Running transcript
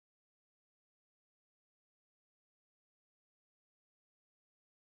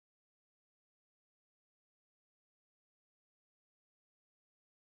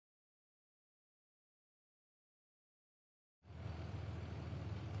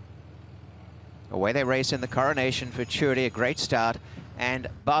Away they race in the Coronation Futurity, a great start. And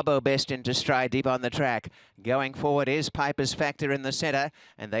Barbo best into stride deep on the track. Going forward is Piper's Factor in the centre,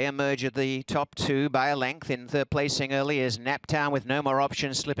 and they emerge at the top two by a length. In third placing early is Naptown with No More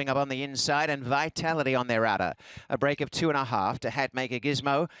Options slipping up on the inside, and Vitality on their outer. A break of 2.5 to Hatmaker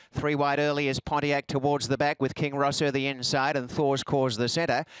Gizmo. 3 wide early is Pontiac towards the back with King Rosso the inside and Thor's Cause the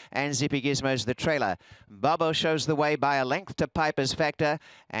centre, and Zippy Gizmo's the trailer. Barbo shows the way by a length to Piper's Factor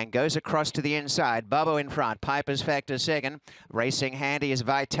and goes across to the inside. Barbo in front, Piper's Factor second. Racing handy is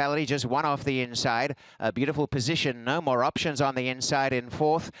Vitality, just one off the inside. A beautiful position, No More Options on the inside in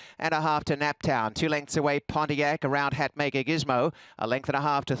fourth, and a half to Naptown. 2 lengths away Pontiac around Hatmaker Gizmo. A length and a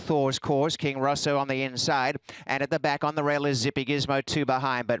half to Thor's Cause, King Rosso on the inside, and at the back on the rail is Zippy Gizmo 2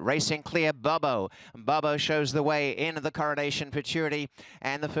 behind, but racing clear Barbo. Barbo shows the way in the Coronation Futurity,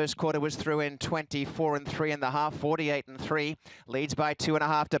 and the first quarter was through in 24 and 3.5, 48 and 3. Leads by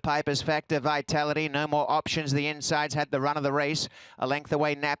 2.5 to Piper's Factor. Vitality, No More Options. The insides had the run of the race. A length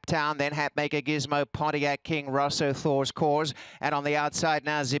away Naptown, then Hatmaker Gizmo, Pontiac, King Rosso, Thor's Cause, and on the outside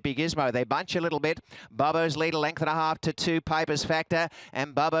now Zippy Gizmo. They bunch a little bit. Barbo's lead a length and a half to 2, Piper's Factor,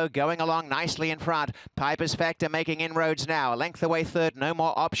 and Barbo going along nicely in front. Piper's Factor making inroads now. A length away third, No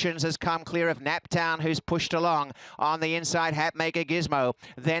More Options has come clear of Naptown, who's pushed along. On the inside, Hatmaker Gizmo,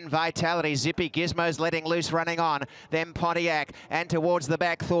 then Vitality. Zippy Gizmo's letting loose, running on. Then Pontiac, and towards the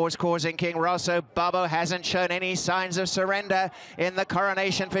back, Thor's Cause and King Rosso. Barbo hasn't shown any signs of surrender in the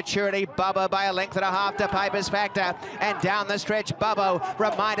Coronation Futurity. Barbo by a length and a half to Piper's Factor, and down the stretch Barbo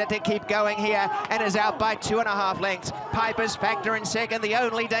reminded to keep going here and is out by 2.5 lengths. Piper's Factor in second, the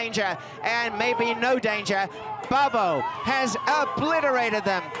only danger, and maybe no danger. Barbo has obliterated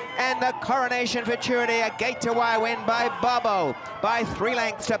them, and the Coronation Futurity, a gate to wire win by Barbo by 3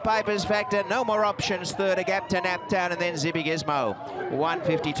 lengths to Piper's Factor. No More Options third, a gap to Naptown, and then Zippy Gizmo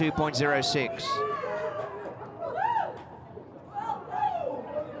 152.06.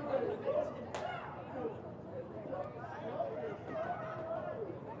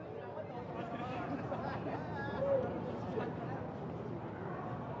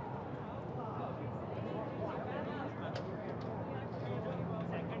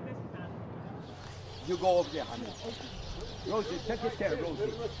 You go over there, honey. Rosie, take your chair,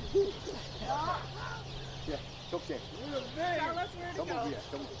 Rosie. Yeah, it's okay. Come over here.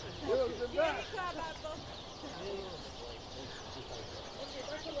 Come over.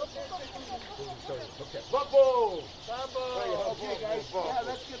 Okay. Bubble! Okay, guys. Yeah,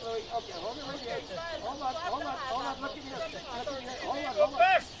 let's get Louis. Okay, hold it right here. Hold on. Look at here. Hold on.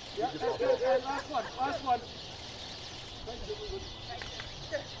 Yeah, that's good. And last one.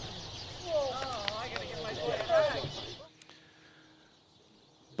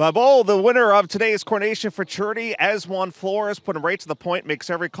 Babo, the winner of today's Coronation Futurity, as Juan Flores, put him right to the point, makes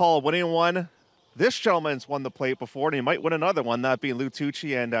every call a winning one. This gentleman's won the plate before, and he might win another one, that being Lou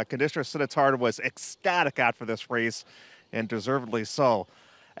Tucci, and Conditioner Sinatard was ecstatic after this race, and deservedly so.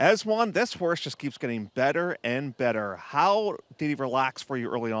 As Juan, this horse just keeps getting better and better. How did he relax for you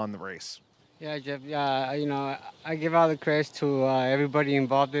early on in the race? Yeah, Jeff, I give all the credit to everybody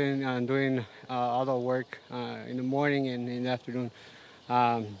involved in doing all the work in the morning and in the afternoon.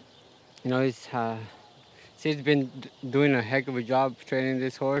 He's been doing a heck of a job training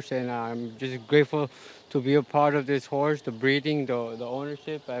this horse, and I'm just grateful to be a part of this horse, the breeding, the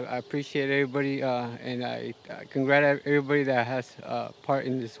ownership. I appreciate everybody, and I congratulate everybody that has part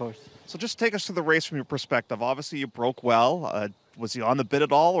in this horse. So just take us through the race from your perspective. Obviously, you broke well. Was he on the bit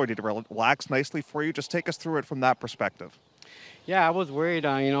at all, or did he relax nicely for you? Just take us through it from that perspective. Yeah, I was worried.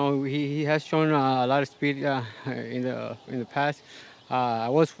 He has shown a lot of speed in the past. I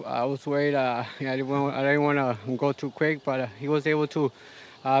was worried. I didn't want to go too quick, but he was able to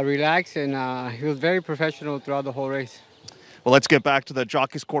relax, and he was very professional throughout the whole race. Well, let's get back to the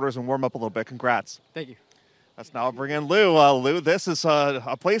jockey's quarters and warm up a little bit. Congrats. Thank you. Let's now bring in Lou. Lou, this is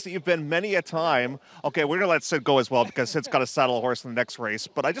a place that you've been many a time. Okay, we're going to let Sid go as well because Sid's got to saddle a horse in the next race.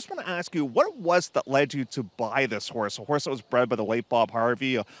 But I just want to ask you, what was that led you to buy this horse? A horse that was bred by the late Bob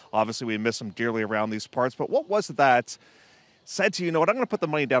Harvey. Obviously, we miss him dearly around these parts. But what was it that said to you, what, I'm going to put the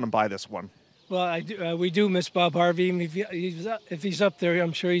money down and buy this one? Well, we do miss Bob Harvey. Even if he's up there,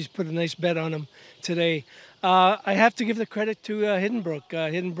 I'm sure he's put a nice bet on him today. I have to give the credit to Hiddenbrook.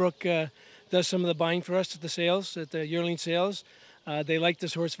 Hiddenbrook does some of the buying for us at the sales, at the yearling sales. They like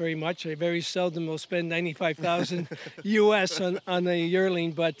this horse very much. I very seldom will spend $95,000 US on a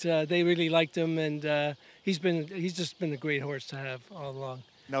yearling, but they really liked him, and he's just been a great horse to have all along.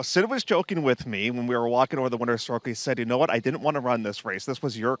 Now, Sid was joking with me when we were walking over the winner's circle. He said, you know what, I didn't want to run this race. This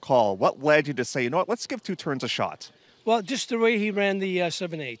was your call. What led you to say, you know what, let's give 2 turns a shot? Well, just the way he ran the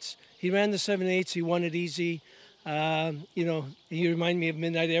 7/8. He ran the 7/8. He won it easy. You know, he reminded me of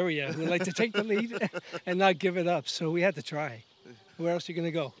Midnight Area, who like to take the lead and not give it up. So we had to try. Where else are you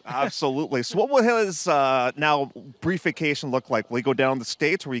going to go? Absolutely. So what will his now brief vacation look like? Will he go down the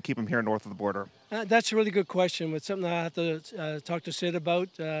States, or will you keep him here north of the border? That's a really good question. It's something I have to talk to Sid about.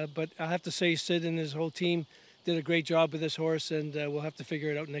 But I have to say Sid and his whole team did a great job with this horse, and we'll have to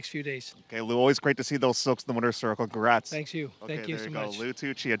figure it out in the next few days. Okay, Lou, always great to see those silks in the winner's circle. Congrats. Thanks you. Okay, Thank you there so you go. much. Lou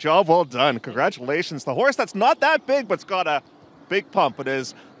Tucci, a job well done. Congratulations. The horse that's not that big, but's got a big pump. It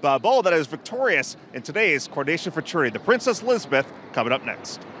is the bull that is victorious in today's Coronation Futurity. The Princess Elizabeth coming up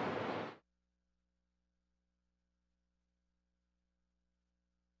next.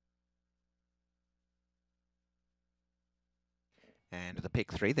 And the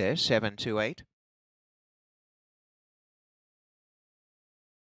pick 3 there, 7-2-8.